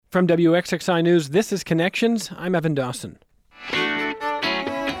From WXXI News, this is Connections. I'm Evan Dawson.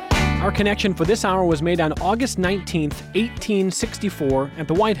 Our connection for this hour was made on August 19th, 1864, at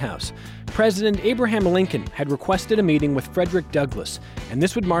the White House. President Abraham Lincoln had requested a meeting with Frederick Douglass, and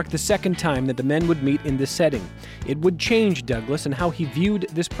this would mark the second time that the men would meet in this setting. It would change Douglass and how he viewed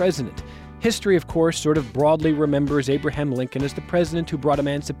this president. History, of course, sort of broadly remembers Abraham Lincoln as the president who brought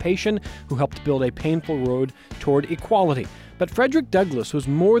emancipation, who helped build a painful road toward equality. But Frederick Douglass was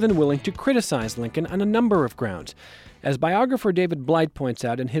more than willing to criticize Lincoln on a number of grounds. As biographer David Blight points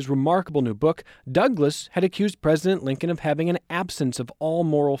out in his remarkable new book, Douglass had accused President Lincoln of having an absence of all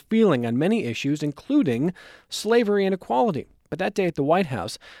moral feeling on many issues, including slavery and equality. But that day at the White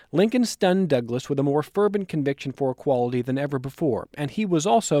House, Lincoln stunned Douglass with a more fervent conviction for equality than ever before, and he was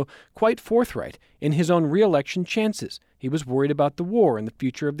also quite forthright in his own re-election chances. He was worried about the war and the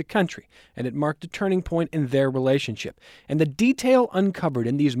future of the country, and it marked a turning point in their relationship. And the detail uncovered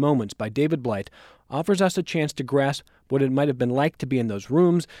in these moments by David Blight offers us a chance to grasp what it might have been like to be in those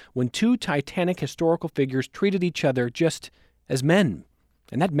rooms when two titanic historical figures treated each other just as men.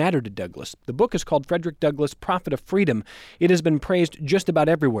 And that mattered to Douglass. The book is called Frederick Douglass, Prophet of Freedom. It has been praised just about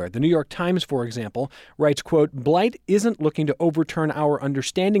everywhere. The New York Times, for example, writes, quote, "Blight isn't looking to overturn our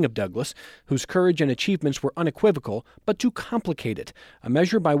understanding of Douglass, whose courage and achievements were unequivocal, but to complicate it, a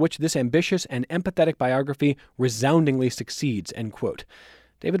measure by which this ambitious and empathetic biography resoundingly succeeds," end quote.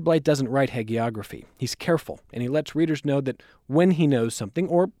 David Blight doesn't write hagiography. He's careful, and he lets readers know that when he knows something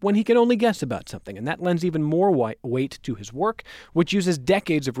or when he can only guess about something, and that lends even more weight to his work, which uses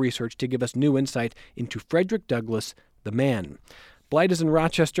decades of research to give us new insight into Frederick Douglass, the man. Blight is in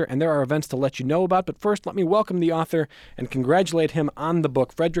Rochester, and there are events to let you know about, but first let me welcome the author and congratulate him on the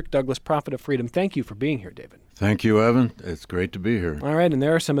book, Frederick Douglass, Prophet of Freedom. Thank you for being here, David. Thank you, Evan. It's great to be here. All right, and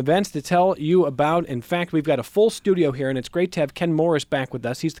there are some events to tell you about. In fact, we've got a full studio here, and it's great to have Ken Morris back with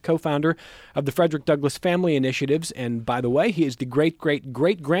us. He's the co-founder of the Frederick Douglass Family Initiatives, and by the way, he is the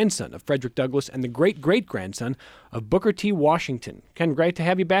great-great-great-grandson of Frederick Douglass and the great-great-grandson of Booker T. Washington. Ken, great to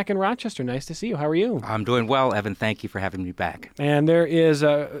have you back in Rochester. Nice to see you. How are you? I'm doing well, Evan. Thank you for having me back. And there's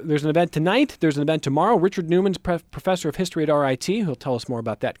an event tonight. There's an event tomorrow. Richard Newman's professor of history at RIT. He'll tell us more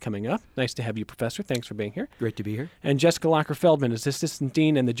about that coming up. Nice to have you, Professor. Thanks for being here. Great to be here. And Jessica Locker-Feldman is Assistant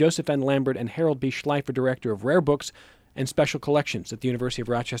Dean and the Joseph N. Lambert and Harold B. Schleifer Director of Rare Books and Special Collections at the University of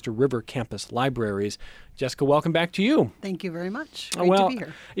Rochester River Campus Libraries. Jessica, welcome back to you. Thank you very much. Great to be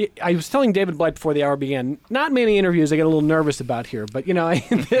here. I was telling David Blight before the hour began, not many interviews I get a little nervous about here, but you know,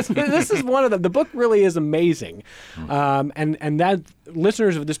 this is one of them. The book really is amazing. And that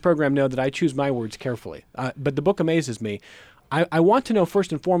listeners of this program know that I choose my words carefully. But the book amazes me. I want to know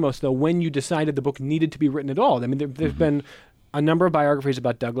first and foremost, though, when you decided the book needed to be written at all. I mean, there's been a number of biographies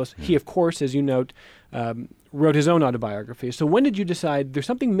about Douglass. He, of course, as you note, wrote his own autobiography. So when did you decide there's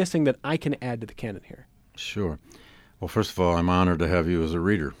something missing that I can add to the canon here? Sure. Well, first of all, I'm honored to have you as a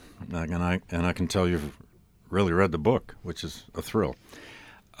reader, and I can tell you've really read the book, which is a thrill.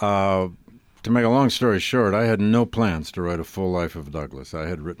 To make a long story short, I had no plans to write a full life of Douglass. I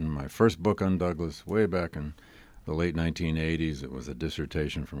had written my first book on Douglass way back in the late 1980s. It was a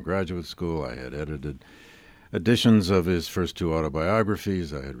dissertation from graduate school. I had edited editions of his first two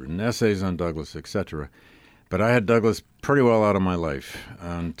autobiographies. I had written essays on Douglass, etc. But I had Douglass pretty well out of my life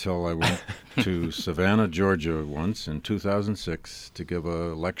until I went to Savannah, Georgia once in 2006 to give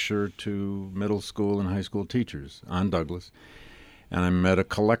a lecture to middle school and high school teachers on Douglass. And I met a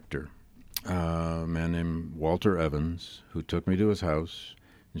collector, a man named Walter Evans, who took me to his house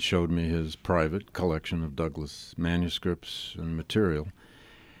and showed me his private collection of Douglass manuscripts and material.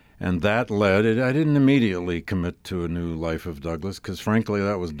 And that led, I didn't immediately commit to a new life of Douglass because, frankly,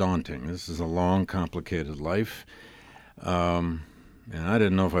 that was daunting. This is a long, complicated life, and I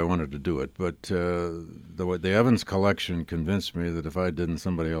didn't know if I wanted to do it. But the Evans collection convinced me that if I didn't,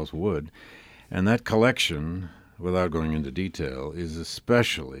 somebody else would. And that collection, without going into detail, is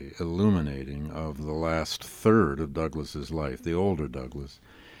especially illuminating of the last third of Douglass's life, the older Douglass.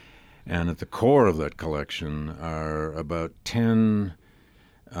 And at the core of that collection are about 10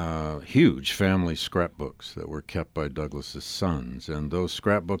 huge family scrapbooks that were kept by Douglass's sons. And those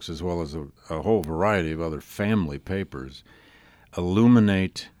scrapbooks, as well as a whole variety of other family papers,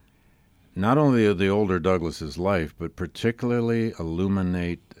 illuminate not only the older Douglass's life, but particularly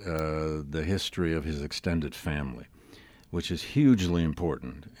illuminate the history of his extended family, which is hugely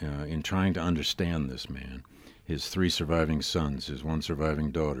important in trying to understand this man. His 3 surviving sons, his 1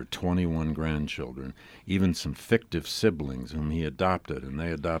 surviving daughter, 21 grandchildren, even some fictive siblings whom he adopted, and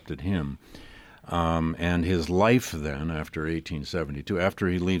they adopted him. And his life then, after 1872, after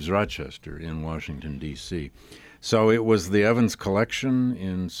he leaves Rochester in Washington, D.C. So it was the Evans collection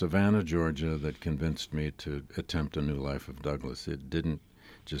in Savannah, Georgia, that convinced me to attempt a new life of Douglass. It didn't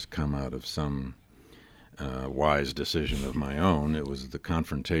just come out of some wise decision of my own. It was the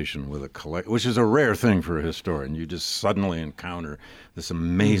confrontation with a collection, which is a rare thing for a historian. You just suddenly encounter this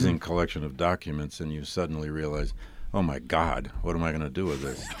amazing collection of documents, and you suddenly realize, oh my God, what am I going to do with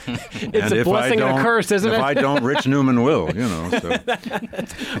this? It's a blessing and a curse, isn't it? If I don't, Rich Newman will, So.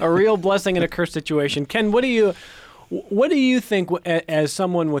 A real blessing and a curse situation. Ken, what do you think, as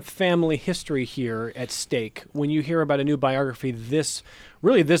someone with family history here at stake, when you hear about a new biography this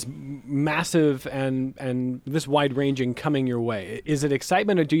massive and this wide-ranging coming your way? Is it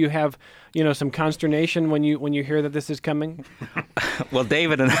excitement, or do you have, some consternation when you hear that this is coming? Well,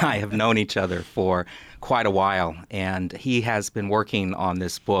 David and I have known each other for quite a while, and he has been working on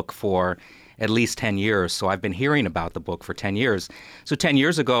this book for at least 10 years. So I've been hearing about the book for 10 years. So 10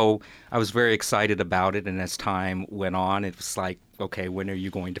 years ago, I was very excited about it. And as time went on, it was like, okay, when are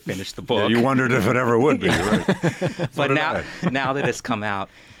you going to finish the book? Yeah, you wondered if it ever would be, right? But now that it's come out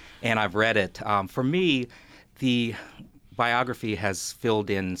and I've read it, for me, the biography has filled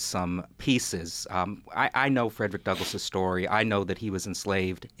in some pieces. I know Frederick Douglass's story. I know that he was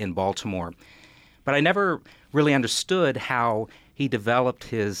enslaved in Baltimore. But I never really understood how he developed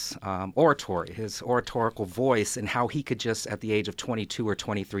his oratory, his oratorical voice, and how he could just, at the age of 22 or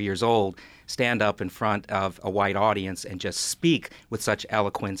 23 years old, stand up in front of a white audience and just speak with such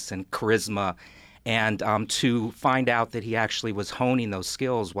eloquence and charisma. And to find out that he actually was honing those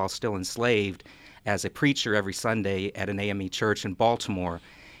skills while still enslaved as a preacher every Sunday at an AME church in Baltimore,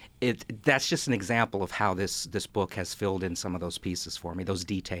 that's just an example of how this book has filled in some of those pieces for me, those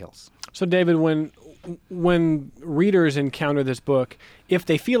details. So, David, when readers encounter this book, if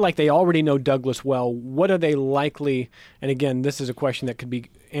they feel like they already know Douglass well, what are they likely, and again, this is a question that could be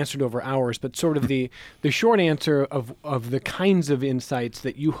answered over hours, but sort of the short answer of the kinds of insights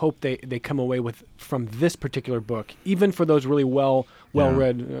that you hope they come away with from this particular book, even for those really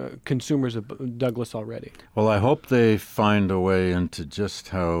well-read consumers of Douglass already? Well, I hope they find a way into just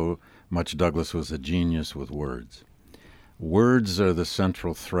how much Douglass was a genius with words. Words are the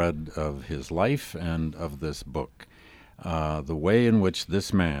central thread of his life and of this book. The way in which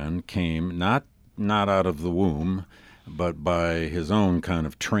this man came, not out of the womb, but by his own kind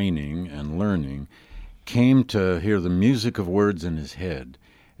of training and learning, came to hear the music of words in his head,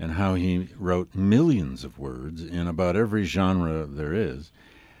 and how he wrote millions of words in about every genre there is.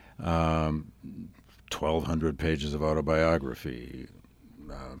 1,200 pages of autobiography,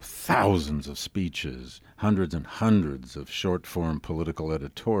 thousands of speeches, hundreds and hundreds of short-form political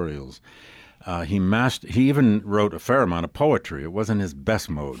editorials. He even wrote a fair amount of poetry. It wasn't his best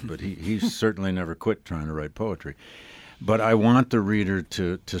mode, but he certainly never quit trying to write poetry. But I want the reader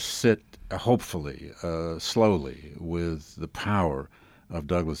to sit, hopefully, slowly, with the power of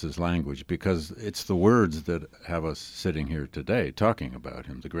Douglass's language, because it's the words that have us sitting here today talking about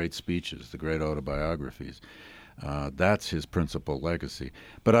him, the great speeches, the great autobiographies. That's his principal legacy.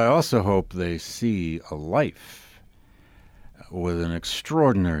 But I also hope they see a life with an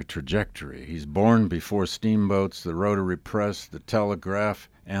extraordinary trajectory. He's born before steamboats, the rotary press, the telegraph,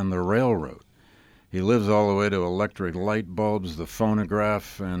 and the railroad. He lives all the way to electric light bulbs, the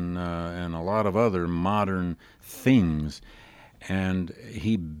phonograph, and a lot of other modern things. And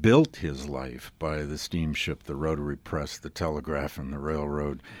he built his life by the steamship, the rotary press, the telegraph, and the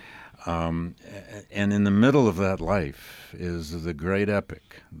railroad. And in the middle of that life is the great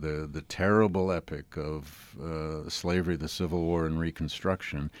epic, the terrible epic of slavery, the Civil War, and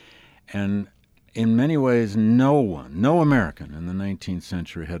Reconstruction. And in many ways, no American in the 19th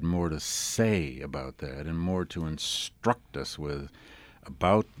century had more to say about that and more to instruct us with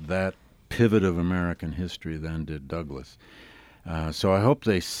about that pivot of American history than did Douglass. So I hope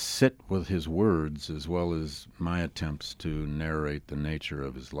they sit with his words as well as my attempts to narrate the nature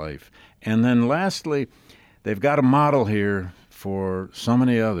of his life. And then lastly, they've got a model here for so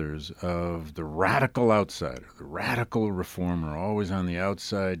many others of the radical outsider, the radical reformer, always on the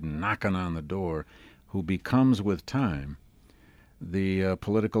outside, knocking on the door, who becomes with time the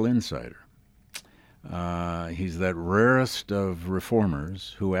political insider. He's that rarest of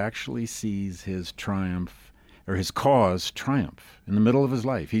reformers who actually sees his triumph, or his cause triumph, in the middle of his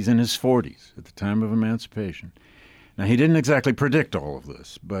life. He's in his 40s at the time of emancipation. Now, he didn't exactly predict all of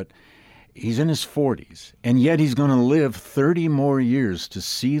this, but he's in his 40s, and yet he's going to live 30 more years to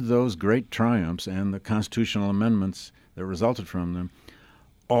see those great triumphs and the constitutional amendments that resulted from them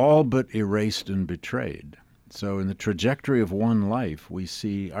all but erased and betrayed. So in the trajectory of one life, we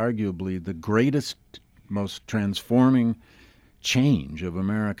see arguably the greatest, most transforming change of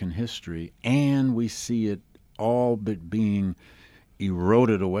American history, and we see it all but being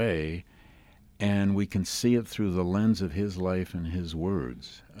eroded away, and we can see it through the lens of his life and his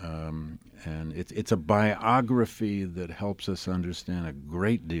words. And it's a biography that helps us understand a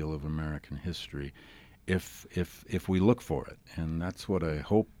great deal of American history if we look for it. And that's what I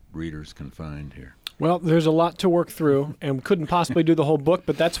hope readers can find here. Well, there's a lot to work through, and we couldn't possibly do the whole book,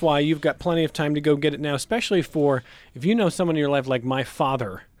 but that's why you've got plenty of time to go get it now, especially for if you know someone in your life like my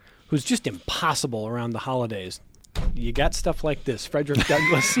father, who's just impossible around the holidays. You got stuff like this, Frederick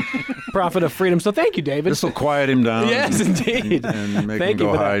Douglass, Prophet of Freedom. So thank you, David. This will quiet him down. Yes, indeed. And make him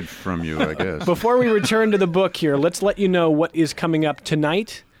go hide from you, I guess. Before we return to the book here, let's let you know what is coming up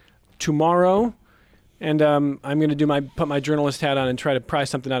tonight, tomorrow, and I'm going to put my journalist hat on and try to pry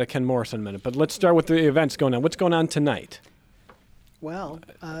something out of Ken Morris in a minute. But let's start with the events going on. What's going on tonight? Well,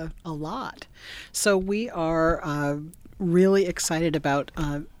 a lot. So we are really excited about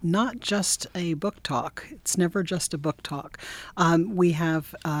not just a book talk. It's never just a book talk. We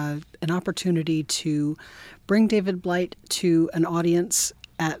have an opportunity to bring David Blight to an audience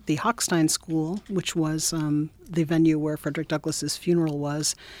at the Hochstein School, which was the venue where Frederick Douglass's funeral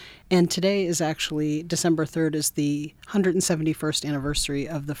was. And today is actually, December 3rd, is the 171st anniversary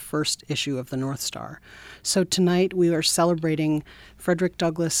of the first issue of the North Star. So tonight we are celebrating Frederick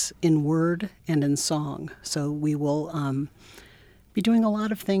Douglass in word and in song. So we will be doing a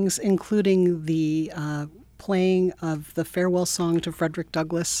lot of things, including the playing of the farewell song to Frederick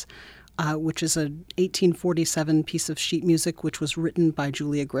Douglass, which is an 1847 piece of sheet music which was written by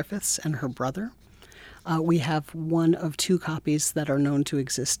Julia Griffiths and her brother. We have one of two copies that are known to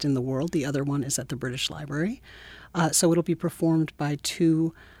exist in the world. The other one is at the British Library. So it'll be performed by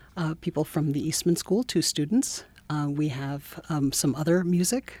two people from the Eastman School, two students. We have some other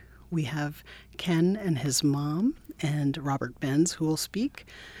music. We have Ken and his mom and Robert Benz who will speak.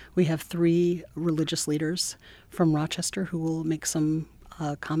 We have three religious leaders from Rochester who will make some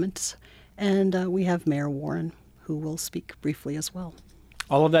comments. And we have Mayor Warren who will speak briefly as well.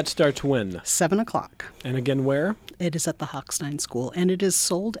 All of that starts when? 7 o'clock. And again, where? It is at the Hochstein School, and it is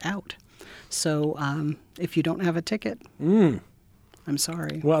sold out. So if you don't have a ticket, I'm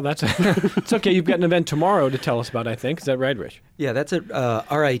sorry. Well, it's okay. You've got an event tomorrow to tell us about, I think. Is that right, Rich? Yeah, that's at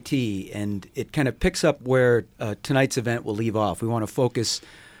RIT, and it kind of picks up where tonight's event will leave off. We want to focus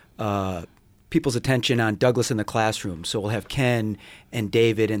people's attention on Douglass in the classroom. So we'll have Ken and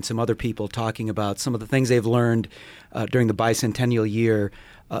David and some other people talking about some of the things they've learned during the bicentennial year,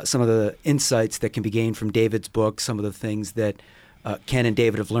 some of the insights that can be gained from David's book, some of the things that Ken and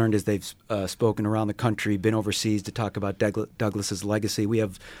David have learned as they've spoken around the country, been overseas to talk about Douglass's legacy. We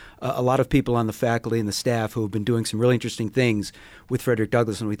have a lot of people on the faculty and the staff who have been doing some really interesting things with Frederick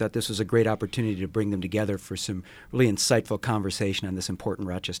Douglass, and we thought this was a great opportunity to bring them together for some really insightful conversation on this important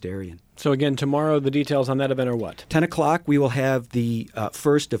Rochesterian. So again, tomorrow the details on that event are what? 10 o'clock, we will have the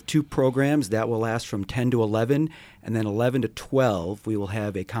first of two programs. That will last from 10 to 11, and then 11 to 12, we will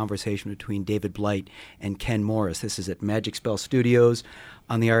have a conversation between David Blight and Ken Morris. This is at Magic Spell Studios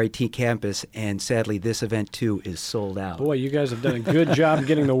on the RIT campus, and sadly, this event, too, is sold out. Boy, you guys have done a good job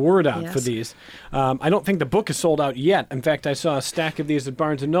getting the word out for these. I don't think the book is sold out yet. In fact, I saw a stack of these at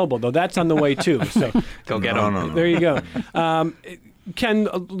Barnes & Noble, though that's on the way, too. So go get them. No. There you go. Ken,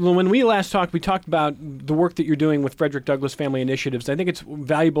 when we last talked, we talked about the work that you're doing with Frederick Douglass Family Initiatives. I think it's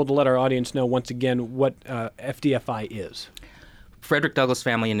valuable to let our audience know once again what FDFI is. Frederick Douglass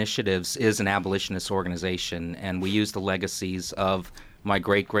Family Initiatives is an abolitionist organization, and we use the legacies of my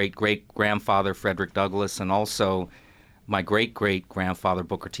great-great-great-grandfather Frederick Douglass and also my great-great-grandfather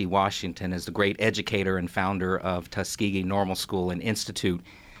Booker T. Washington as the great educator and founder of Tuskegee Normal School and Institute.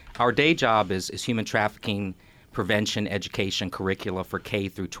 Our day job is human trafficking prevention, education, curricula for K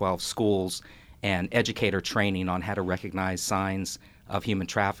through 12 schools, and educator training on how to recognize signs of human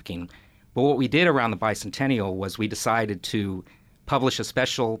trafficking. But what we did around the bicentennial was we decided to publish a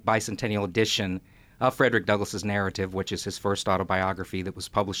special bicentennial edition of Frederick Douglass's narrative, which is his first autobiography that was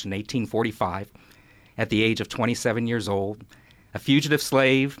published in 1845 at the age of 27 years old. A fugitive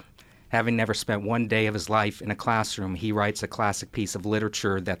slave, having never spent one day of his life in a classroom, he writes a classic piece of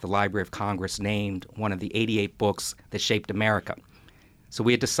literature that the Library of Congress named one of the 88 books that shaped America. So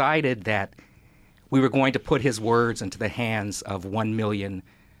we had decided that we were going to put his words into the hands of 1 million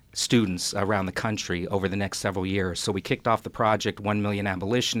students around the country over the next several years. So we kicked off the project 1 Million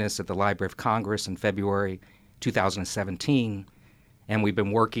Abolitionists at the Library of Congress in February 2017, and we've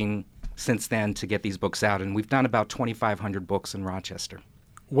been working since then to get these books out, and we've done about 2,500 books in Rochester.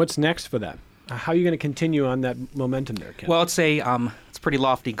 What's next for that? How are you going to continue on that momentum there, Ken? Well, it's a pretty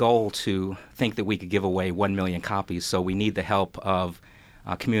lofty goal to think that we could give away 1 million copies, so we need the help of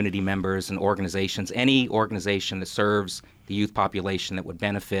community members and organizations, any organization that serves the youth population that would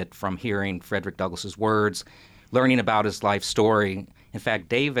benefit from hearing Frederick Douglass's words, learning about his life story. In fact,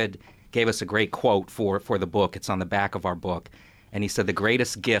 David gave us a great quote for the book. It's on the back of our book. And he said the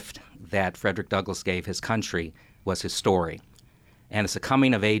greatest gift that Frederick Douglass gave his country was his story. And it's a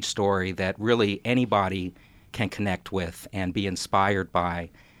coming-of-age story that really anybody can connect with and be inspired by.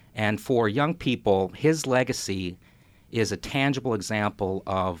 And for young people, his legacy is a tangible example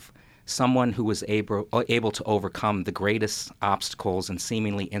of someone who was able to overcome the greatest obstacles and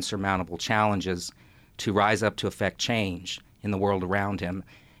seemingly insurmountable challenges to rise up to effect change in the world around him.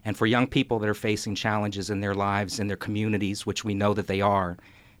 And for young people that are facing challenges in their lives, in their communities, which we know that they are,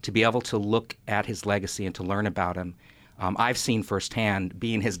 to be able to look at his legacy and to learn about him. I've seen firsthand,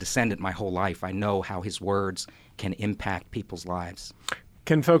 being his descendant my whole life, I know how his words can impact people's lives.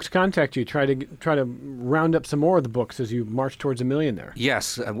 Can folks contact you, try to round up some more of the books as you march towards 1 million there?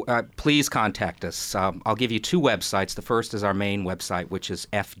 Yes, please contact us. I'll give you 2 websites. The first is our main website, which is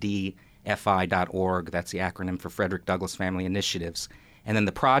fdfi.org. That's the acronym for Frederick Douglass Family Initiatives. And then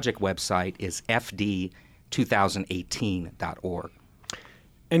the project website is fd2018.org.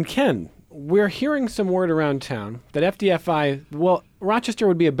 And Ken, we're hearing some word around town that FDFI, well, Rochester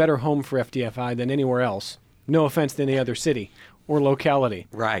would be a better home for FDFI than anywhere else. No offense to any other city or locality.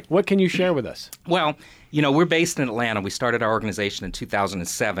 Right. What can you share with us? Well, we're based in Atlanta. We started our organization in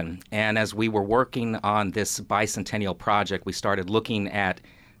 2007. And as we were working on this bicentennial project, we started looking at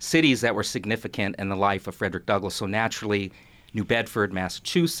cities that were significant in the life of Frederick Douglass. So naturally, New Bedford,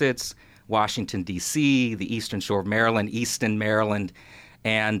 Massachusetts, Washington, D.C., the Eastern Shore of Maryland, Easton, Maryland.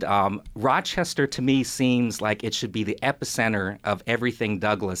 And Rochester, to me, seems like it should be the epicenter of everything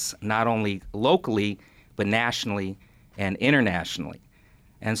Douglass, not only locally, but nationally and internationally.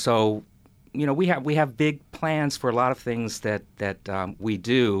 And so, we have big plans for a lot of things that we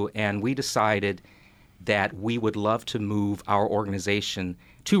do, and we decided that we would love to move our organization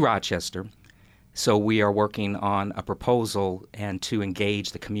to Rochester. So we are working on a proposal and to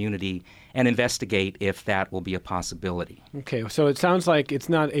engage the community and investigate if that will be a possibility. Okay, so it sounds like it's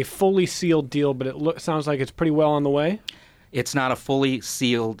not a fully sealed deal, but it sounds like it's pretty well on the way? It's not a fully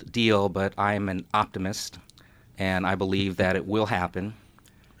sealed deal, but I am an optimist, and I believe that it will happen.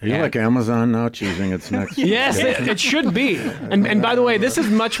 Are you like Amazon now, choosing its next? Yes, it should be. And by the way, this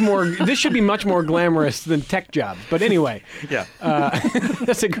should be much more glamorous than tech jobs. But anyway, yeah,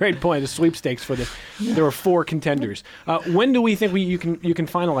 that's a great point. The sweepstakes there were 4 contenders. When do we think you can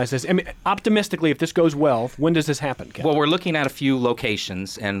finalize this? I mean, optimistically, if this goes well, when does this happen, Ken? Well, we're looking at a few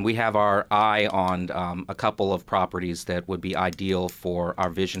locations, and we have our eye on a couple of properties that would be ideal for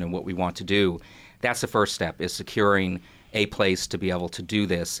our vision and what we want to do. That's the first step, is securing a place to be able to do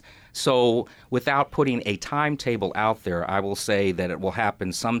this. So without putting a timetable out there, I will say that it will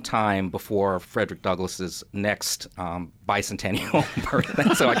happen sometime before Frederick Douglass's next bicentennial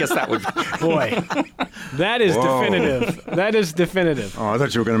birthday. So I guess that would Boy, that is definitive. That is definitive. Oh, I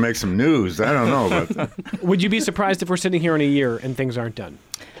thought you were going to make some news. I don't know. But Would you be surprised if we're sitting here in a year and things aren't done?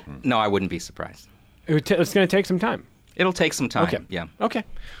 No, I wouldn't be surprised. It's going to take some time. It'll take some time, Okay. yeah. Okay.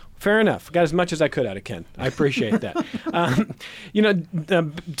 Fair enough. Got as much as I could out of Ken. I appreciate that.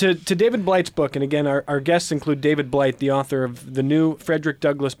 To David Blight's book, and again, our guests include David Blight, the author of the new Frederick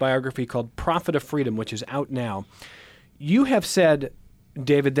Douglass biography called Prophet of Freedom, which is out now. You have said,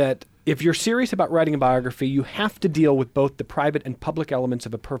 David, that if you're serious about writing a biography, you have to deal with both the private and public elements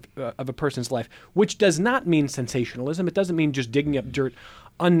of a person's life, which does not mean sensationalism. It doesn't mean just digging up dirt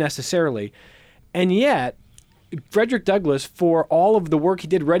unnecessarily. And yet, Frederick Douglass, for all of the work he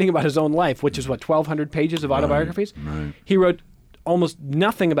did writing about his own life, which is, 1,200 pages of autobiographies, right. He wrote almost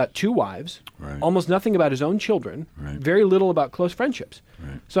nothing about 2 wives, Right. almost nothing about his own children, Right. very little about close friendships.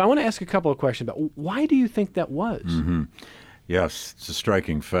 Right. So I want to ask a couple of questions about why do you think that was? Mm-hmm. Yes, it's a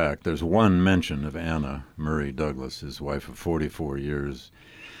striking fact. There's one mention of Anna Murray Douglass, his wife of 44 years,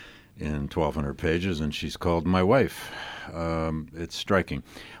 in 1,200 pages, and she's called My Wife. It's striking.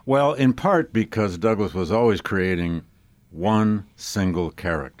 Well, in part because Douglass was always creating one single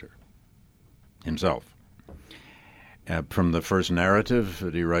character, himself. From the first narrative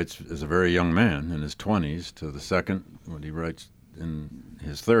that he writes as a very young man in his 20s to the second, what he writes in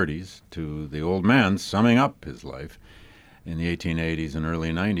his 30s, to the old man summing up his life in the 1880s and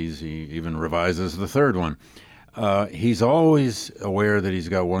early 90s. He even revises the third one. He's always aware that he's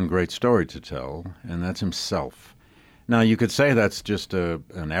got one great story to tell, and that's himself. Now, you could say that's just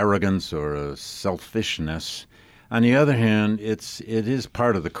an arrogance or a selfishness. On the other hand, it is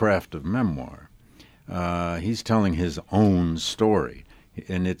part of the craft of memoir. He's telling his own story,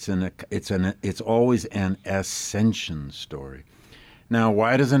 and it's always an ascension story. Now,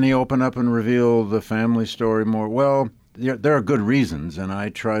 why doesn't he open up and reveal the family story more? Well, there are good reasons, and I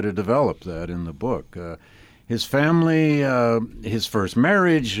try to develop that in the book. His family, his first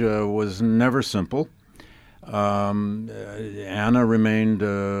marriage was never simple. Anna remained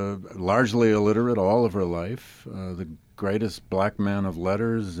largely illiterate all of her life. The greatest black man of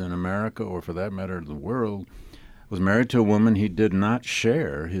letters in America, or for that matter, the world, was married to a woman he did not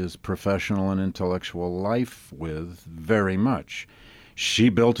share his professional and intellectual life with very much. She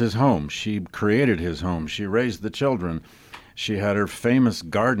built his home. She created his home. She raised the children. She had her famous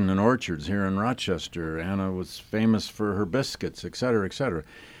garden and orchards here in Rochester. Anna was famous for her biscuits, et cetera, et cetera.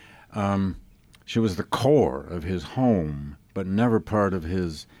 She was the core of his home, but never part of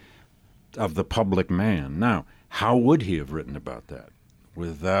the public man. Now, how would he have written about that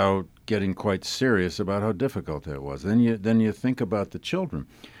without getting quite serious about how difficult that was? Then you think about the children.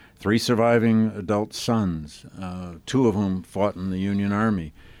 3 surviving adult sons, 2 of whom fought in the Union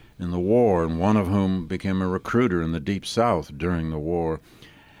Army in the war, and 1 of whom became a recruiter in the Deep South during the war.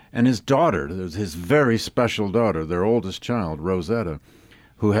 And his daughter, his very special daughter, their oldest child, Rosetta,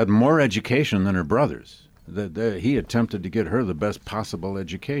 who had more education than her brothers. He attempted to get her the best possible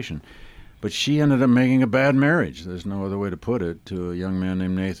education. But she ended up making a bad marriage, there's no other way to put it, to a young man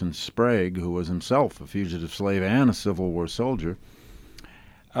named Nathan Sprague, who was himself a fugitive slave and a Civil War soldier.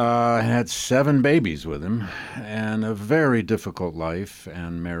 Had 7 babies with him, and a very difficult life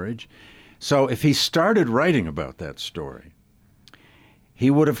and marriage. So if he started writing about that story, he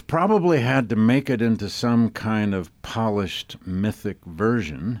would have probably had to make it into some kind of polished mythic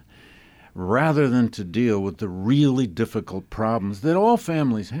version, rather than to deal with the really difficult problems that all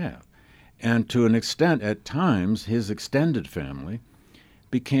families have. And to an extent, at times, his extended family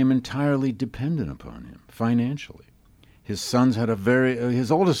became entirely dependent upon him financially. His sons had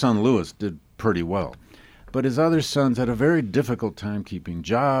his oldest son, Louis, did pretty well. But his other sons had a very difficult time keeping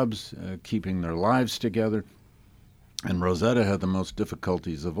jobs, keeping their lives together. And Rosetta had the most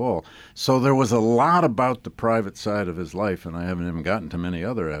difficulties of all. So there was a lot about the private side of his life, and I haven't even gotten to many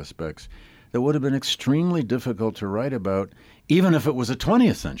other aspects, that would have been extremely difficult to write about, even if it was a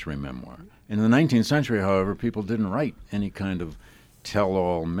 20th century memoir. In the 19th century, however, people didn't write any kind of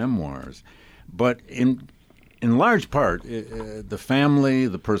tell-all memoirs. But in large part, the family,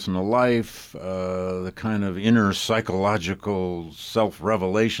 the personal life, the kind of inner psychological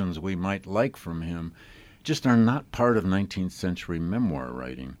self-revelations we might like from him just are not part of 19th century memoir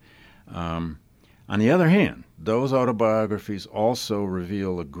writing. On the other hand, those autobiographies also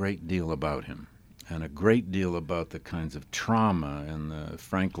reveal a great deal about him, and a great deal about the kinds of trauma and the,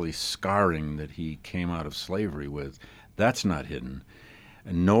 frankly, scarring that he came out of slavery with. That's not hidden.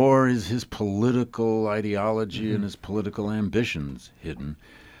 Nor is his political ideology and his political ambitions hidden,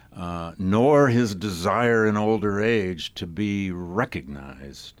 nor his desire in older age to be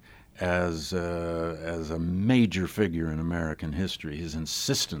recognized as a major figure in American history, his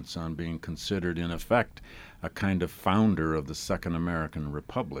insistence on being considered, in effect, a kind of founder of the Second American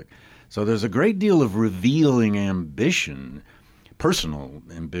Republic. So there's a great deal of revealing ambition, personal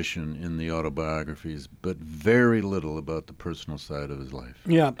ambition, in the autobiographies, but very little about the personal side of his life.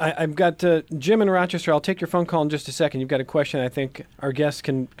 Yeah, I've got Jim in Rochester. I'll take your phone call in just a second. You've got a question I think our guests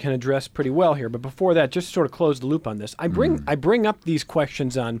can address pretty well here. But before that, just sort of close the loop on this. I bring up these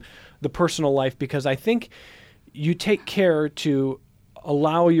questions on the personal life because I think you take care to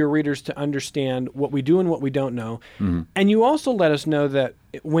allow your readers to understand what we do and what we don't know. Mm-hmm. And you also let us know that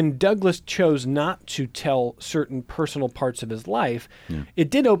when Douglass chose not to tell certain personal parts of his life,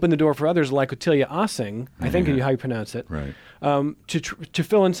 it did open the door for others like Ottilia Ossing, I think how you pronounce it, right. To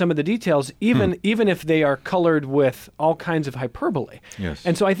fill in some of the details, even if they are colored with all kinds of hyperbole. Yes.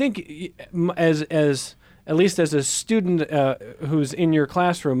 And so I think as at least as a student who's in your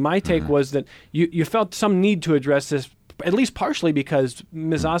classroom, my take was that you felt some need to address this, at least partially because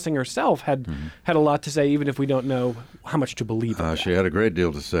Ms. Ossing herself had a lot to say, even if we don't know how much to believe in She had a great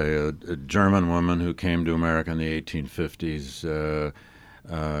deal to say. A German woman who came to America in the 1850s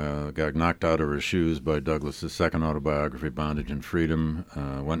got knocked out of her shoes by Douglass's second autobiography, Bondage and Freedom,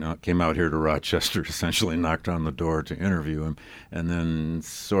 came out here to Rochester, essentially knocked on the door to interview him, and then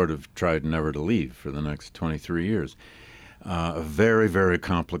sort of tried never to leave for the next 23 years. A very, very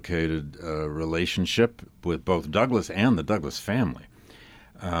complicated relationship with both Douglass and the Douglass family.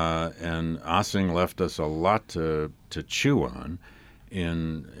 And Ossing left us a lot to chew on.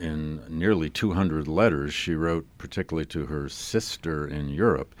 In nearly 200 letters she wrote, particularly to her sister in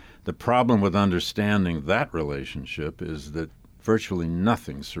Europe. The problem with understanding that relationship is that virtually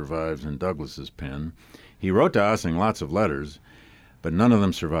nothing survives in Douglass's pen. He wrote to Ossing lots of letters, but none of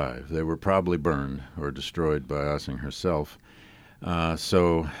them survived. They were probably burned or destroyed by Ossing herself.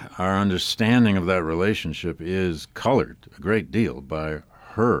 So our understanding of that relationship is colored a great deal by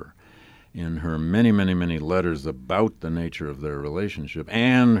her in her many, many, many letters about the nature of their relationship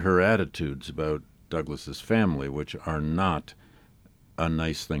and her attitudes about Douglas's family, which are not a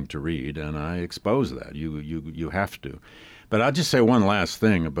nice thing to read, and I expose that. You have to. But I'll just say one last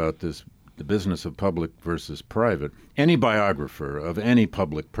thing about this, the business of public versus private. Any biographer of any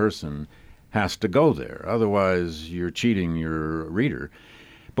public person has to go there. Otherwise, you're cheating your reader.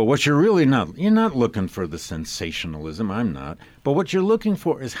 But what you're not looking for the sensationalism, I'm not, but what you're looking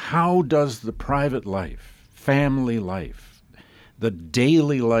for is how does the private life, family life, the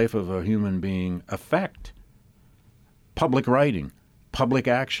daily life of a human being affect public writing, public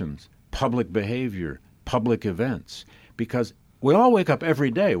actions, public behavior, public events? Because we all wake up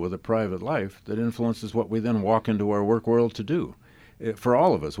every day with a private life that influences what we then walk into our work world to do, for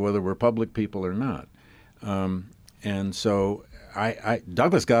all of us, whether we're public people or not. And so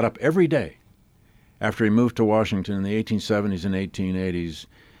Douglas got up every day after he moved to Washington in the 1870s and 1880s,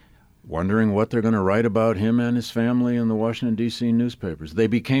 wondering what they're going to write about him and his family in the Washington, D.C. newspapers. They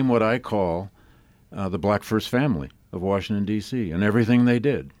became what I call the Black First Family of Washington, D.C., and everything they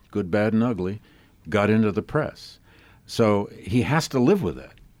did, good, bad, and ugly, got into the press. So he has to live with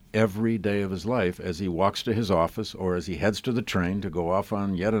that every day of his life as he walks to his office or as he heads to the train to go off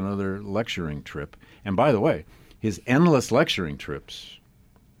on yet another lecturing trip. And by the way, his endless lecturing trips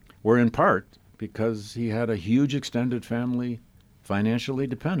were in part because he had a huge extended family financially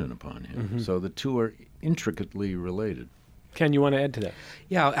dependent upon him. Mm-hmm. So the two are intricately related. Ken, you want to add to that?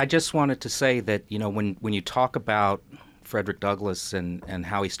 Yeah, I just wanted to say that, when you talk about Frederick Douglass and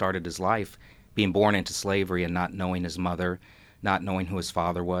how he started his life, being born into slavery and not knowing his mother, not knowing who his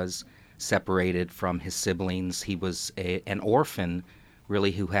father was, separated from his siblings. He was an orphan,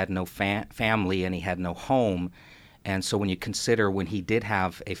 really, who had no family and he had no home. And so when you consider when he did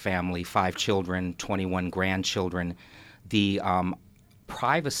have a family, 5 children, 21 grandchildren, the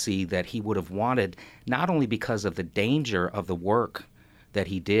privacy that he would have wanted, not only because of the danger of the work that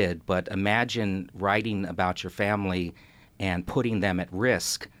he did, but imagine writing about your family and putting them at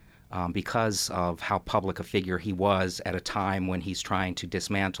risk because of how public a figure he was at a time when he's trying to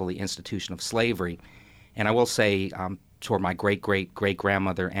dismantle the institution of slavery. And I will say, toward my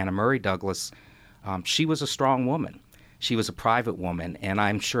great-great-great-grandmother, Anna Murray Douglass, she was a strong woman. She was a private woman, and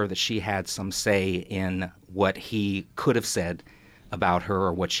I'm sure that she had some say in what he could have said about her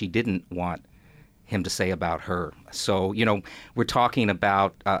or what she didn't want him to say about her. So, we're talking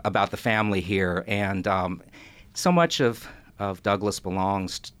about the family here, and so much of Douglass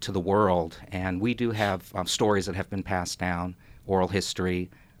belongs to the world, and we do have stories that have been passed down, oral history.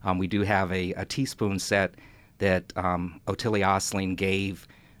 We do have a teaspoon set that Ottilie Osling gave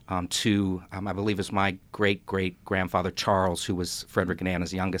to, I believe it was my great-great-grandfather Charles, who was Frederick and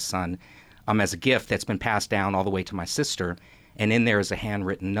Anna's youngest son, as a gift that's been passed down all the way to my sister. And in there is a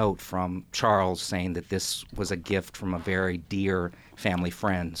handwritten note from Charles saying that this was a gift from a very dear family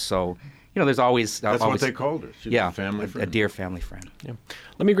friend. So, there's always... That's what they called her. She was a family friend. A dear family friend. Yeah.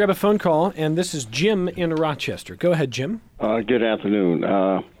 Let me grab a phone call, and this is Jim in Rochester. Go ahead, Jim. Good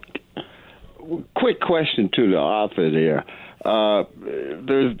afternoon. Quick question to the author there.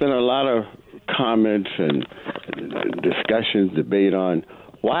 There's been a lot of comments and discussions, debate on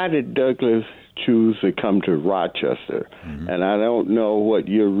why did Douglass choose to come to Rochester? Mm-hmm. And I don't know what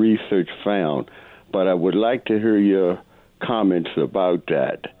your research found, but I would like to hear your comments about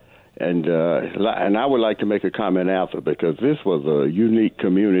that. And I would like to make a comment after, because this was a unique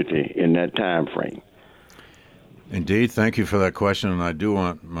community in that time frame. Indeed. Thank you for that question, and I do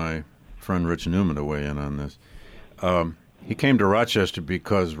want my friend Rich Newman to weigh in on this. He came to Rochester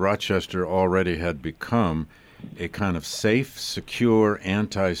because Rochester already had become a kind of safe, secure,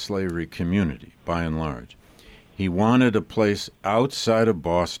 anti-slavery community, by and large. He wanted a place outside of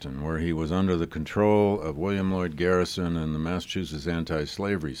Boston where he was under the control of William Lloyd Garrison and the Massachusetts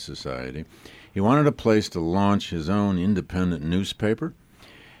Anti-Slavery Society. He wanted a place to launch his own independent newspaper.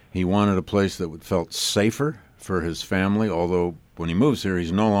 He wanted a place that felt safer for his family, although when he moves here,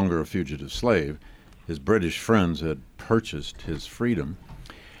 he's no longer a fugitive slave. His British friends had purchased his freedom.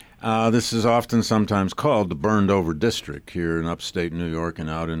 This is often sometimes called the burned-over district here in upstate New York and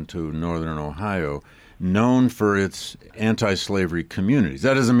out into northern Ohio, known for its anti-slavery communities.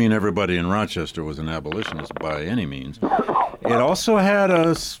 That doesn't mean everybody in Rochester was an abolitionist by any means. It also had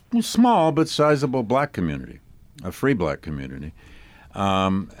a small but sizable black community, a free black community.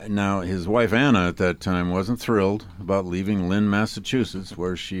 Now, his wife Anna at that time wasn't thrilled about leaving Lynn, Massachusetts,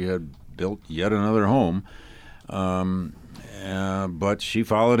 where she had built yet another home. But she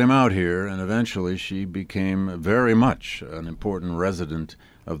followed him out here, and eventually she became very much an important resident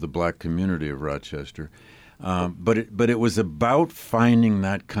of the black community of Rochester. But it was about finding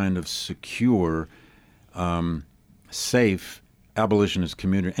that kind of secure, safe abolitionist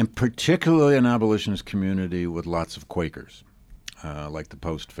community, and particularly an abolitionist community with lots of Quakers, like the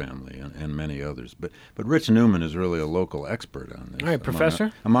Post family and many others. But Rich Newman is really a local expert on this. All right,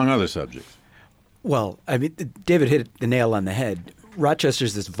 Professor? Among other subjects. Well, I mean, David hit the nail on the head.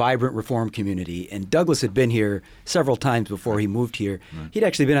 Rochester's this vibrant reform community, and Douglass had been here several times before he moved here. He'd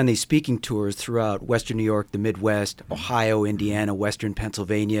actually been on these speaking tours throughout Western New York, the Midwest, Ohio, Indiana, Western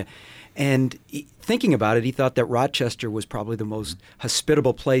Pennsylvania. And thinking about it, he thought that Rochester was probably the most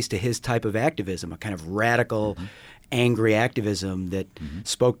hospitable place to his type of activism, a kind of radical, angry activism that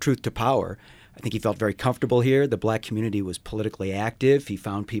spoke truth to power. I think he felt very comfortable here. The black community was politically active. He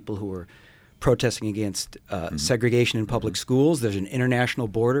found people who were protesting against segregation in public schools. There's an international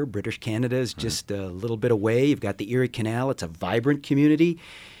border. British Canada is just a little bit away. You've got the Erie Canal. It's a vibrant community.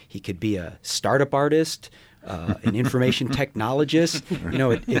 He could be a startup artist, an information technologist. You know,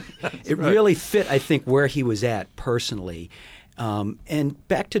 it really fit, I think, where he was at personally. And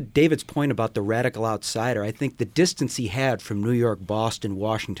back to David's point about the radical outsider, I think the distance he had from New York, Boston,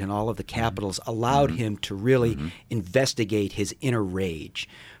 Washington, all of the capitals, allowed him to really investigate his inner rage.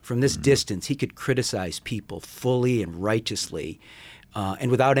 From this distance, he could criticize people fully and righteously,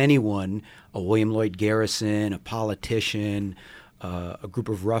 and without anyone, a William Lloyd Garrison, a politician, a group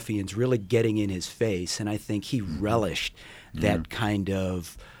of ruffians really getting in his face. And I think he relished that kind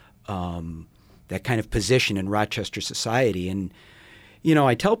of position in Rochester society. And, you know,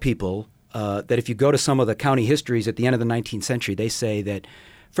 I tell people that if you go to some of the county histories at the end of the 19th century, they say that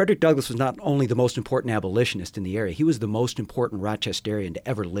Frederick Douglass was not only the most important abolitionist in the area, he was the most important Rochesterian to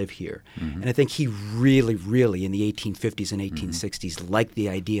ever live here. And I think he really, really, in the 1850s and 1860s, liked the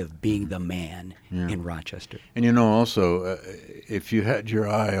idea of being the man in Rochester. And you know, also, if you had your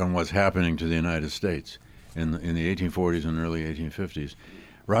eye on what's happening to the United States in the 1840s and early 1850s,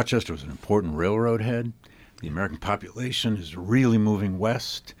 Rochester was an important railroad head. The American population is really moving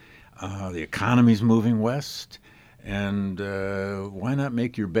west. The economy's moving west. And why not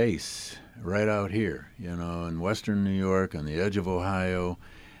make your base right out here, you know, in western New York, on the edge of Ohio,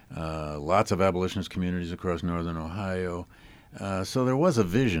 lots of abolitionist communities across northern Ohio. So there was a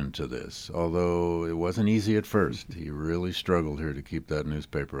vision to this, although it wasn't easy at first. He really struggled here to keep that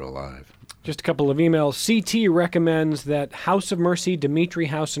newspaper alive. Just a couple of emails. CT recommends that House of Mercy, Dimitri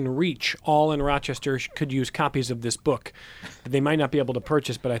House, and Reach, all in Rochester, could use copies of this book. They might not be able to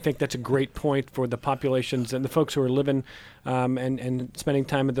purchase, but I think that's a great point for the populations and the folks who are living and spending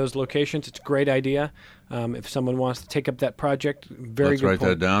time at those locations. It's a great idea. If someone wants to take up that project, very Let's good write point.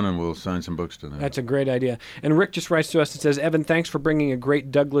 that down, and we'll sign some books to them. That's a great idea. And Rick just writes to us and says, Evan, thanks for bringing a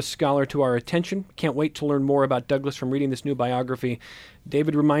great Douglass scholar to our attention. Can't wait to learn more about Douglass from reading this new biography.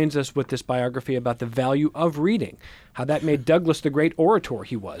 David reminds us with this biography about the value of reading, how that made Douglass the great orator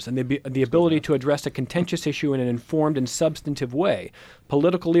he was, and the ability to address a contentious issue in an informed and substantive way.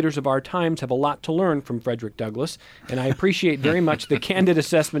 Political leaders of our times have a lot to learn from Frederick Douglass, and I appreciate very much the candid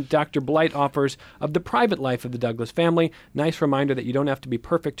assessment Dr. Blight offers of the private life of the Douglass family. Nice reminder that you don't have to be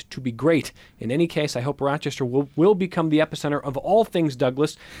perfect to be great. In any case, I hope Rochester will become the epicenter of all things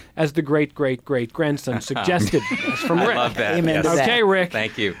Douglass, as the great-great-great-grandson suggested. That's from Rick. I love that. Amen to that. Okay, Rick.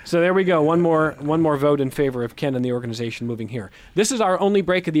 Thank you. So there we go. One more vote in favor of Ken and the organization moving here. This is our only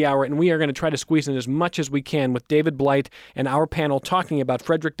break of the hour, and we are going to try to squeeze in as much as we can with David Blight and our panel talking about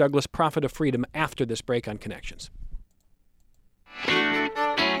Frederick Douglass, Prophet of Freedom, after this break on Connections.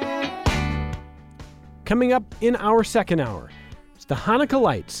 Coming up in our second hour, it's the Hanukkah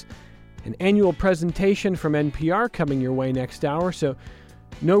Lights, an annual presentation from NPR coming your way next hour. So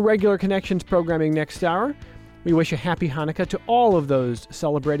no regular Connections programming next hour. We wish a happy Hanukkah to all of those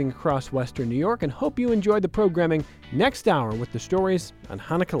celebrating across Western New York and hope you enjoy the programming next hour with the stories on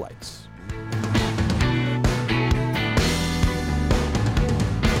Hanukkah Lights.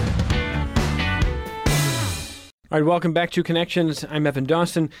 All right, welcome back to Connections. I'm Evan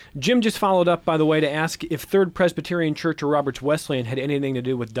Dawson. Jim just followed up, by the way, to ask if Third Presbyterian Church or Roberts Wesleyan had anything to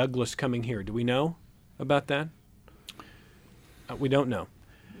do with Douglass coming here. Do we know about that? We don't know.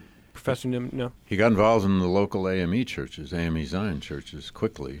 Professor Nim, no? He got involved in the local AME churches, AME Zion churches,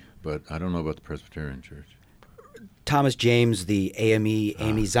 quickly, but I don't know about the Presbyterian Church. Thomas James, the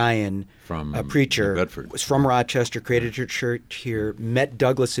AME Zion preacher, New Bedford. Was from Rochester, created a church here, met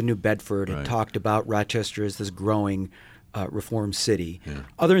Douglass in New Bedford, and talked about Rochester as this growing reform city. Yeah.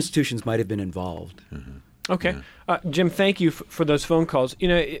 Other institutions might have been involved. Okay. Jim, thank you for those phone calls. You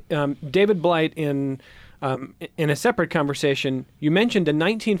know, David Blight in In a separate conversation, you mentioned a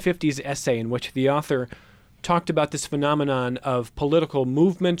 1950s essay in which the author talked about this phenomenon of political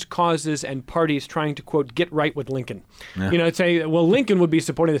movements, causes, and parties trying to, quote, get right with Lincoln. Yeah. Say, well, Lincoln would be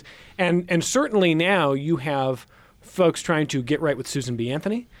supporting this. And certainly now you have folks trying to get right with Susan B.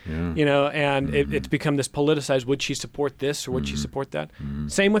 Anthony, and it's become this politicized, would she support this or would she support that?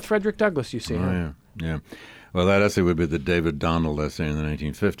 Same with Frederick Douglass, you see. Yeah. Well, that essay would be the David Donald essay in the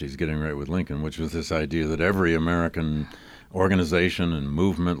 1950s, Getting Right with Lincoln, which was this idea that every American organization and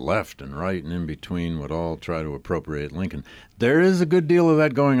movement, left and right and in between, would all try to appropriate Lincoln. There is a good deal of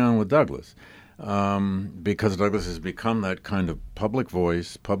that going on with Douglass, because Douglass has become that kind of public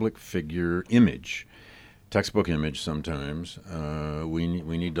voice, public figure image, textbook image sometimes. We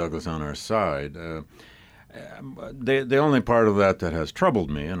need Douglass on our side. The only part of that has troubled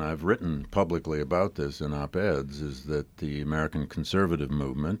me, and I've written publicly about this in op-eds, is that the American conservative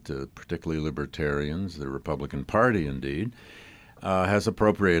movement, particularly libertarians, the Republican Party indeed, has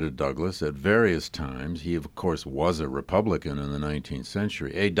appropriated Douglass at various times. He, of course, was a Republican in the 19th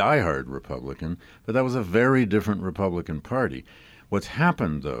century, a diehard Republican, but that was a very different Republican Party. What's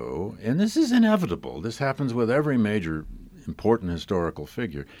happened, though, and this is inevitable, this happens with every major important historical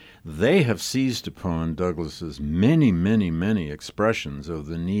figure, they have seized upon Douglass's many, many, many expressions of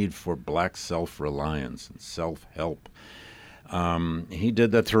the need for black self-reliance and self-help. He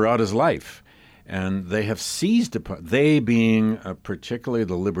did that throughout his life, and they have seized upon, they being particularly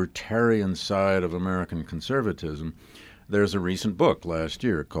the libertarian side of American conservatism. There's a recent book last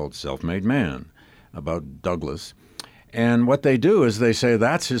year called Self-Made Man about Douglass. And what they do is they say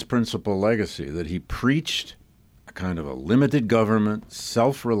that's his principal legacy, that he preached a kind of a limited government,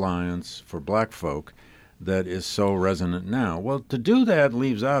 self-reliance for black folk that is so resonant now. Well, to do that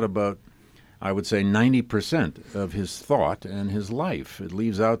leaves out about, I would say, 90% of his thought and his life. It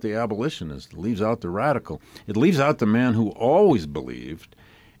leaves out the abolitionist, it leaves out the radical. It leaves out the man who always believed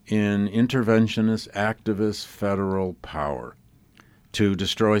in interventionist, activist, federal power to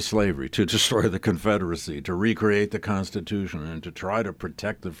destroy slavery, to destroy the Confederacy, to recreate the Constitution, and to try to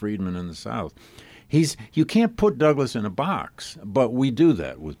protect the freedmen in the South. You can't put Douglass in a box, but we do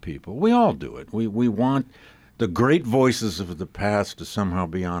that with people. We all do it. We want the great voices of the past to somehow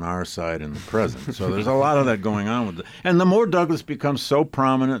be on our side in the present. So there's a lot of that going on with it. And the more Douglass becomes so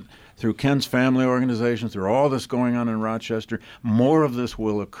prominent through Ken's family organization, through all this going on in Rochester, more of this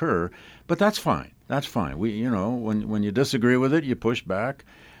will occur. But that's fine. That's fine. When you disagree with it, you push back.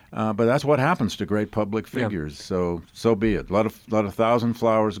 But that's what happens to great public figures. Yeah. So be it. A lot of thousand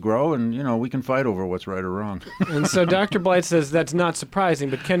flowers grow, and we can fight over what's right or wrong. And so Dr. Blight says that's not surprising.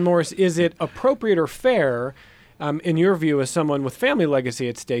 But Ken Morris, is it appropriate or fair, in your view, as someone with family legacy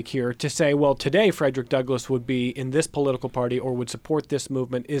at stake here, to say, well, today Frederick Douglass would be in this political party or would support this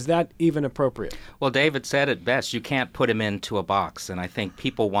movement? Is that even appropriate? Well, David said it best. You can't put him into a box, and I think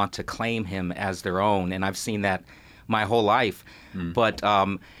people want to claim him as their own, and I've seen that my whole life. But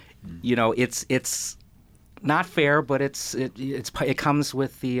it's not fair, but it comes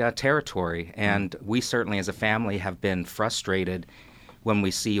with the territory, and we certainly, as a family, have been frustrated when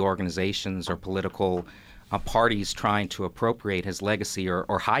we see organizations or political parties trying to appropriate his legacy or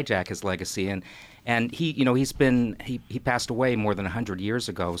hijack his legacy, and he passed away more than 100 years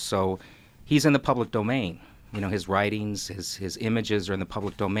ago, so he's in the public domain. His writings, his images are in the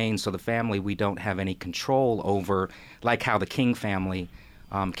public domain. So the family, we don't have any control over, like how the King family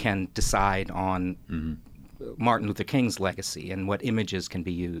can decide on Martin Luther King's legacy and what images can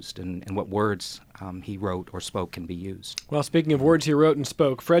be used and what words he wrote or spoke can be used. Well, speaking of words he wrote and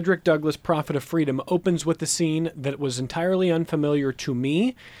spoke, Frederick Douglass, Prophet of Freedom, opens with a scene that was entirely unfamiliar to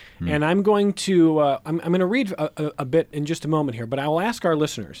me. And I'm going to I'm going to read a bit in just a moment here, but I will ask our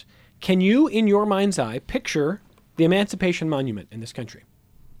listeners, can you, in your mind's eye, picture the Emancipation Monument in this country?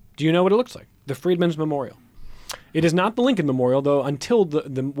 Do you know what it looks like? The Freedmen's Memorial. It is not the Lincoln Memorial, though until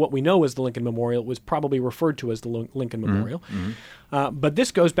what we know as the Lincoln Memorial, it was probably referred to as the Lincoln Memorial. But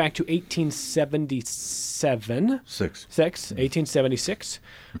this goes back to 1877. 1876.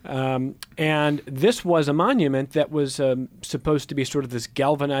 And this was a monument that was supposed to be sort of this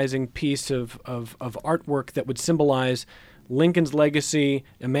galvanizing piece of artwork that would symbolize Lincoln's legacy,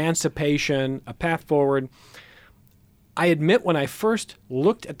 emancipation, a path forward. I admit when I first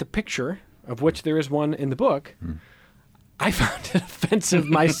looked at the picture, of which there is one in the book, I found it offensive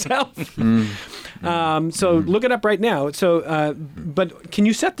myself. So look it up right now. So, but can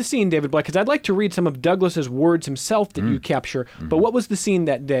you set the scene, David Blight? Because I'd like to read some of Douglass's words himself that you capture. But what was the scene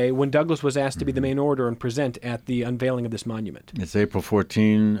that day when Douglass was asked to be the main orator and present at the unveiling of this monument? It's April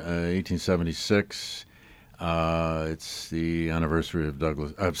 14, 1876. It's the anniversary of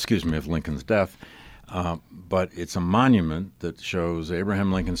Lincoln's death. But it's a monument that shows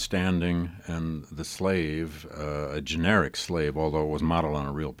Abraham Lincoln standing and the slave, a generic slave, although it was modeled on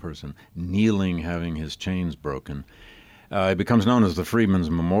a real person, kneeling, having his chains broken. It becomes known as the Freedmen's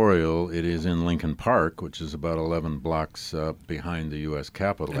Memorial. It is in Lincoln Park, which is about 11 blocks behind the U.S.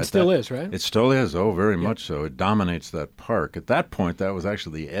 Capitol. It still is, right? It still is. Oh, very much so. It dominates that park. At that point, that was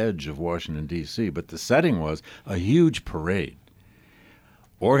actually the edge of Washington, D.C., but the setting was a huge parade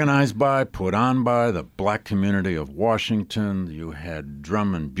organized by, put on by the black community of Washington. You had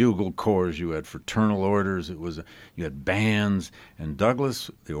drum and bugle corps. You had fraternal orders. You had bands. And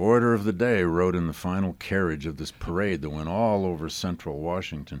Douglas, the order of the day, rode in the final carriage of this parade that went all over central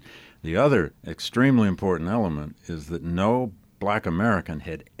Washington. The other extremely important element is that no black American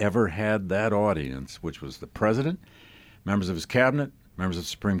had ever had that audience, which was the president, members of his cabinet, members of the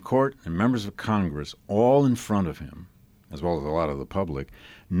Supreme Court, and members of Congress, all in front of him, as well as a lot of the public.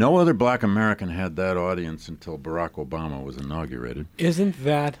 No other black American had that audience until Barack Obama was inaugurated. Isn't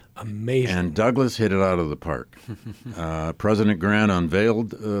that amazing? And Douglas hit it out of the park. President Grant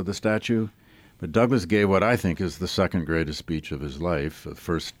unveiled the statue, but Douglas gave what I think is the second greatest speech of his life, the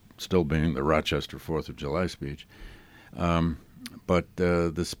first still being the Rochester 4th of July speech. But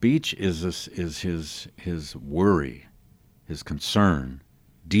the speech is his worry, his concern,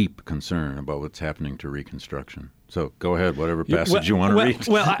 deep concern about what's happening to Reconstruction. So go ahead, whatever passage you want to read.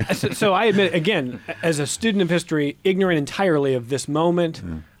 Well, so I admit, again, as a student of history, ignorant entirely of this moment,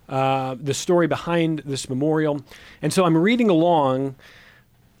 the story behind this memorial. And so I'm reading along,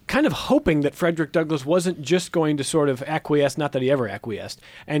 kind of hoping that Frederick Douglass wasn't just going to sort of acquiesce, not that he ever acquiesced,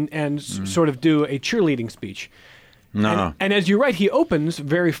 and sort of do a cheerleading speech. No. And as you write, he opens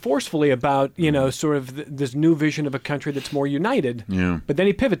very forcefully about, sort of this new vision of a country that's more united. Yeah. But then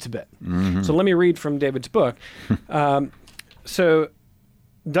he pivots a bit. Mm-hmm. So let me read from David's book. So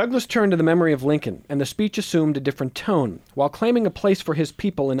Douglas turned to the memory of Lincoln, and the speech assumed a different tone. While claiming a place for his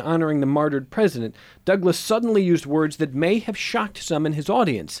people and honoring the martyred president, Douglas suddenly used words that may have shocked some in his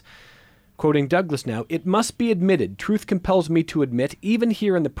audience. Quoting Douglas now, "It must be admitted, truth compels me to admit, even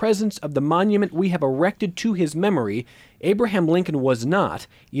here in the presence of the monument we have erected to his memory, Abraham Lincoln was not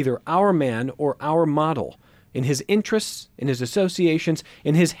either our man or our model. In his interests, in his associations,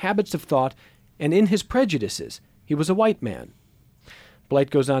 in his habits of thought, and in his prejudices, he was a white man." Blight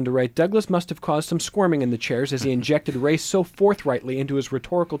goes on to write, "Douglas must have caused some squirming in the chairs as he injected race so forthrightly into his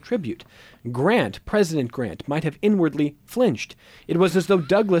rhetorical tribute. Grant, President Grant, might have inwardly flinched. It was as though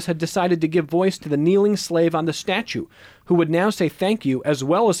Douglas had decided to give voice to the kneeling slave on the statue, who would now say thank you as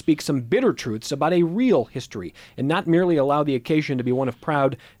well as speak some bitter truths about a real history, and not merely allow the occasion to be one of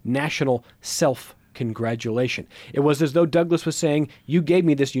proud national self-congratulation. It was as though Douglas was saying, you gave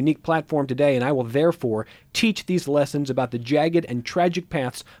me this unique platform today, and I will therefore teach these lessons about the jagged and tragic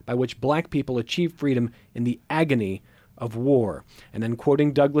paths by which black people achieve freedom in the agony of war." And then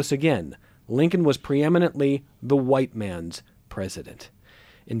quoting Douglas again, "Lincoln was preeminently the white man's president.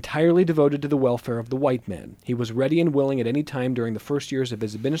 Entirely devoted to the welfare of the white man, he was ready and willing at any time during the first years of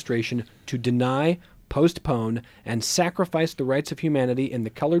his administration to deny, postpone, and sacrifice the rights of humanity in the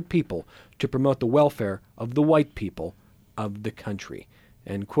colored people to promote the welfare of the white people of the country."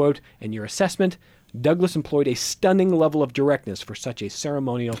 End quote. And your assessment, Douglas employed a stunning level of directness for such a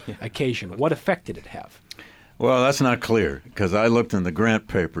ceremonial occasion. What effect did it have? Well, that's not clear, because I looked in the Grant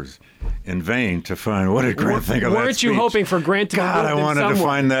papers in vain to find what did Grant think of that Weren't you speech. hoping for Grant to God, I wanted to somewhere?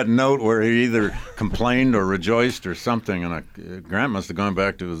 find that note where he either complained or rejoiced or something, and Grant must have gone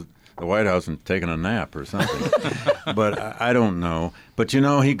back to the White House and taken a nap or something. But I don't know. But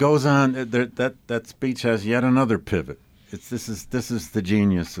he goes on. That speech has yet another pivot. This is the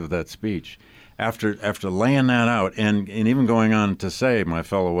genius of that speech. After laying that out and even going on to say, my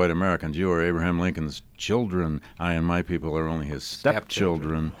fellow white Americans, you are Abraham Lincoln's children. I and my people are only his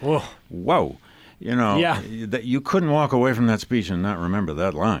stepchildren. Whoa. That you couldn't walk away from that speech and not remember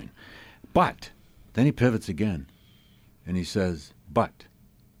that line. But then he pivots again, and he says, but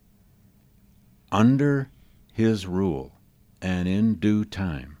under his rule and in due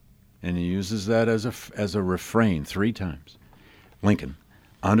time, and he uses that as a refrain 3 times. Lincoln,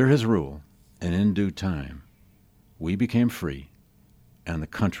 under his rule and in due time, we became free, and the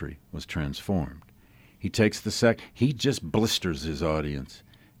country was transformed. He takes he just blisters his audience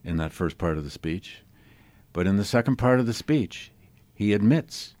in that first part of the speech. But in the second part of the speech, he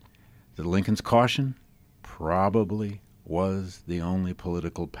admits that Lincoln's caution probably was the only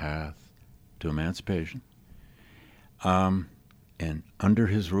political path to emancipation. And under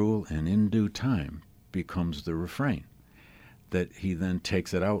his rule and in due time becomes the refrain that he then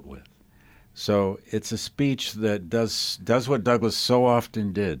takes it out with. So it's a speech that does what Douglas so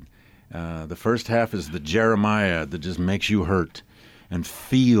often did, The first half is the Jeremiah that just makes you hurt and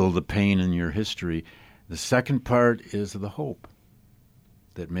feel the pain in your history. The second part is the hope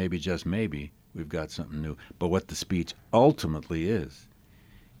that maybe, just maybe, we've got something new. But what the speech ultimately is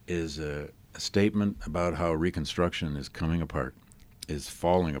a statement about how Reconstruction is coming apart, is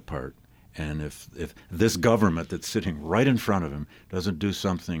falling apart. And if this government that's sitting right in front of him doesn't do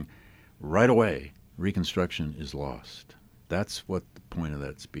something right away, Reconstruction is lost. That's what the point of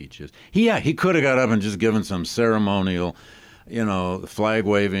that speech is. He could have got up and just given some ceremonial, flag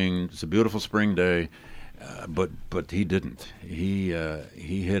waving. It's a beautiful spring day, but he didn't. He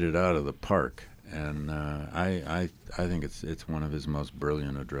hit it out of the park, and I think it's one of his most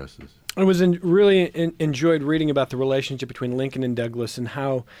brilliant addresses. I really enjoyed reading about the relationship between Lincoln and Douglas and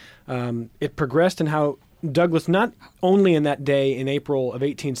how it progressed, and how Douglas, not only in that day in April of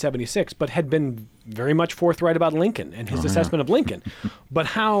 1876, but had been very much forthright about Lincoln and his assessment of Lincoln, but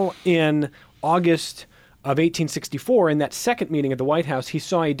how in August of 1864, in that second meeting at the White House, he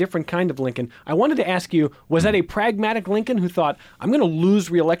saw a different kind of Lincoln. I wanted to ask you, was that a pragmatic Lincoln who thought, I'm going to lose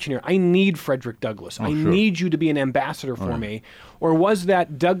re-election here. I need Frederick Douglass. I need you to be an ambassador for me. Or was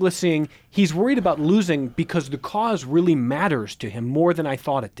that Douglas saying, he's worried about losing because the cause really matters to him more than I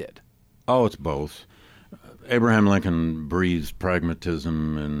thought it did? Oh, it's both. Abraham Lincoln breathed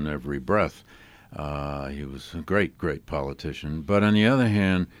pragmatism in every breath. He was a great, great politician. But on the other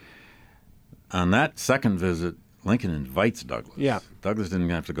hand, on that second visit, Lincoln invites Douglas. Yeah. Douglas didn't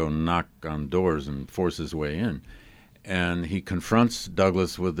have to go knock on doors and force his way in. And he confronts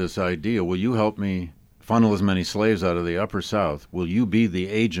Douglas with this idea, will you help me funnel as many slaves out of the Upper South? Will you be the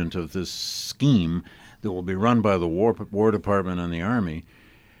agent of this scheme that will be run by the War Department and the Army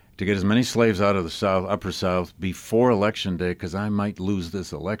to get as many slaves out of the Upper South before Election Day, because I might lose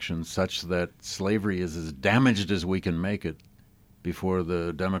this election, such that slavery is as damaged as we can make it before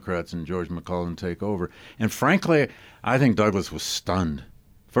the Democrats and George McClellan take over. And frankly, I think Douglas was stunned.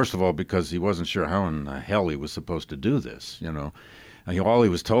 First of all, because he wasn't sure how in the hell he was supposed to do this, all he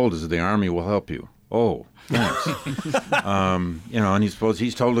was told is the Army will help you. Oh, thanks. And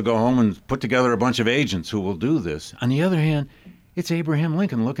he's told to go home and put together a bunch of agents who will do this. On the other hand, it's Abraham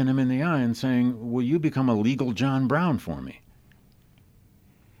Lincoln looking him in the eye and saying, will you become a legal John Brown for me?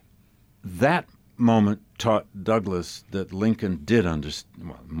 That moment taught Douglas that Lincoln did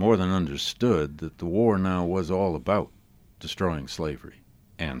more than understood that the war now was all about destroying slavery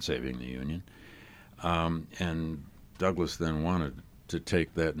and saving the Union. And Douglas then wanted to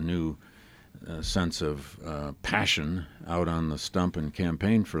take that new sense of passion out on the stump and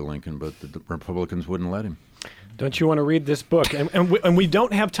campaign for Lincoln, but the Republicans wouldn't let him. Don't you want to read this book? And we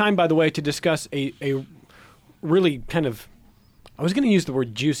don't have time, by the way, to discuss a really kind of, I was going to use the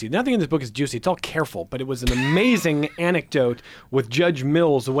word juicy. Nothing in this book is juicy. It's all careful, but it was an amazing anecdote with Judge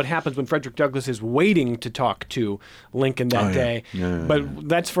Mills of what happens when Frederick Douglass is waiting to talk to Lincoln that day. But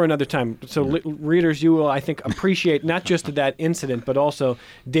that's for another time. So readers, you will, I think, appreciate not just that incident, but also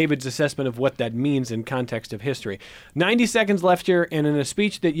David's assessment of what that means in context of history. 90 seconds left here, and in a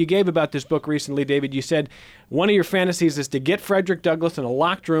speech that you gave about this book recently, David, you said one of your fantasies is to get Frederick Douglass in a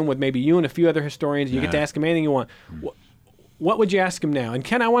locked room with maybe you and a few other historians. You get to ask him anything you want. What would you ask him now? And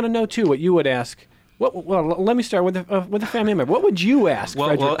Ken, I want to know too what you would ask. Well, let me start with a family member. What would you ask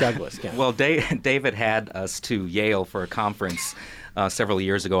Frederick Douglass? Ken? Well, David had us to Yale for a conference several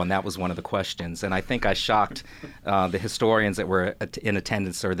years ago, and that was one of the questions. And I think I shocked the historians that were in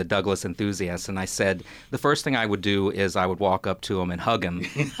attendance, or the Douglass enthusiasts. And I said the first thing I would do is I would walk up to him and hug him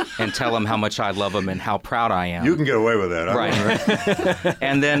and tell him how much I love him and how proud I am. You can get away with that, right?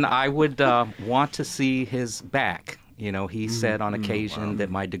 And then I would want to see his back. He said on occasion that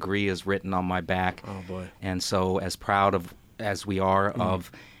my degree is written on my back. Oh, boy. And so as proud as we are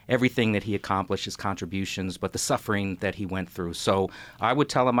of everything that he accomplished, his contributions, but the suffering that he went through. So I would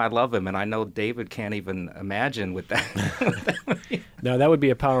tell him I love him, and I know David can't even imagine with that. No, that would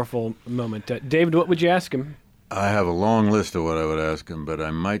be a powerful moment. David, what would you ask him? I have a long list of what I would ask him, but I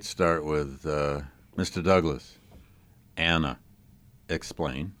might start with Mr. Douglass. Anna,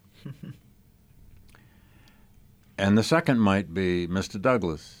 explain. And the second might be, Mr.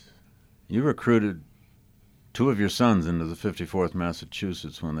 Douglass, you recruited two of your sons into the 54th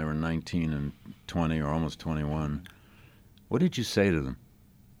Massachusetts when they were 19 and 20 or almost 21. What did you say to them?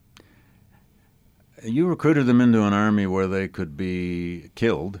 You recruited them into an army where they could be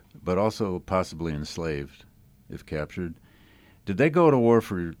killed, but also possibly enslaved if captured. Did they go to war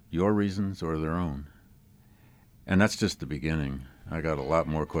for your reasons or their own? And that's just the beginning. I got a lot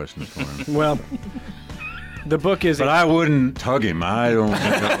more questions for him. Well, The book is But I wouldn't hug him. I don't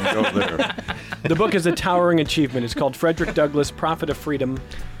think I can go there. The book is a towering achievement. It's called Frederick Douglass, Prophet of Freedom.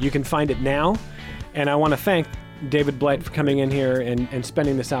 You can find it now. And I want to thank David Blight for coming in here and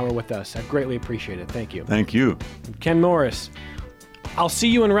spending this hour with us. I greatly appreciate it. Thank you. Thank you. Ken Morris, I'll see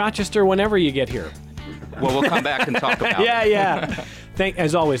you in Rochester whenever you get here. Well, we'll come back and talk about it. Yeah.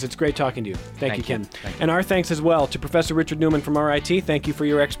 As always, it's great talking to you. Thank you, Ken. Thank you. And our thanks as well to Professor Richard Newman from RIT. Thank you for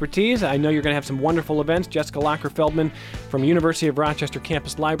your expertise. I know you're going to have some wonderful events. Jessica Locker-Feldman from University of Rochester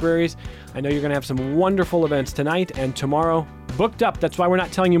Campus Libraries. I know you're going to have some wonderful events tonight and tomorrow. Booked up. That's why we're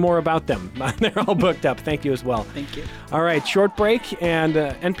not telling you more about them. They're all booked up. Thank you as well. Thank you. All right, short break, and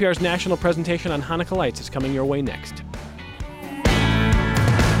NPR's national presentation on Hanukkah lights is coming your way next.